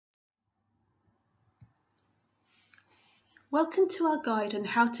Welcome to our guide on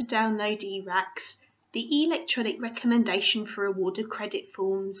how to download ERACs, the electronic recommendation for awarded credit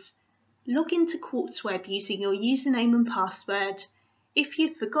forms. Log into QuartzWeb using your username and password. If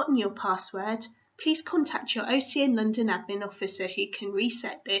you've forgotten your password, please contact your OCN London admin officer who can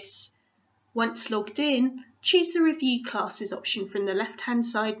reset this. Once logged in, choose the Review Classes option from the left-hand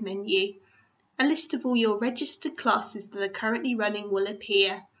side menu. A list of all your registered classes that are currently running will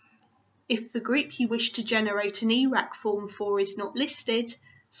appear. If the group you wish to generate an ERAC form for is not listed,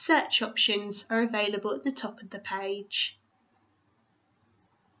 search options are available at the top of the page.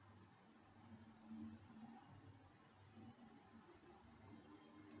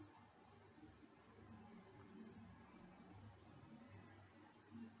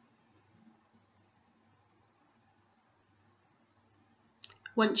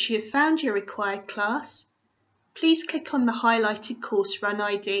 Once you have found your required class, please click on the highlighted course run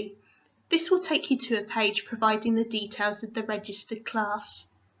ID. This will take you to a page providing the details of the registered class.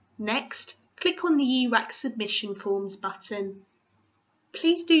 Next, click on the ERAC Submission Forms button.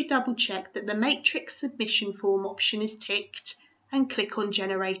 Please do double check that the Matrix Submission Form option is ticked and click on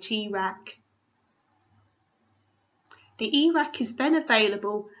Generate ERAC. The ERAC is then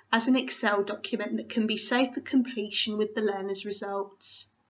available as an Excel document that can be saved for completion with the learner's results.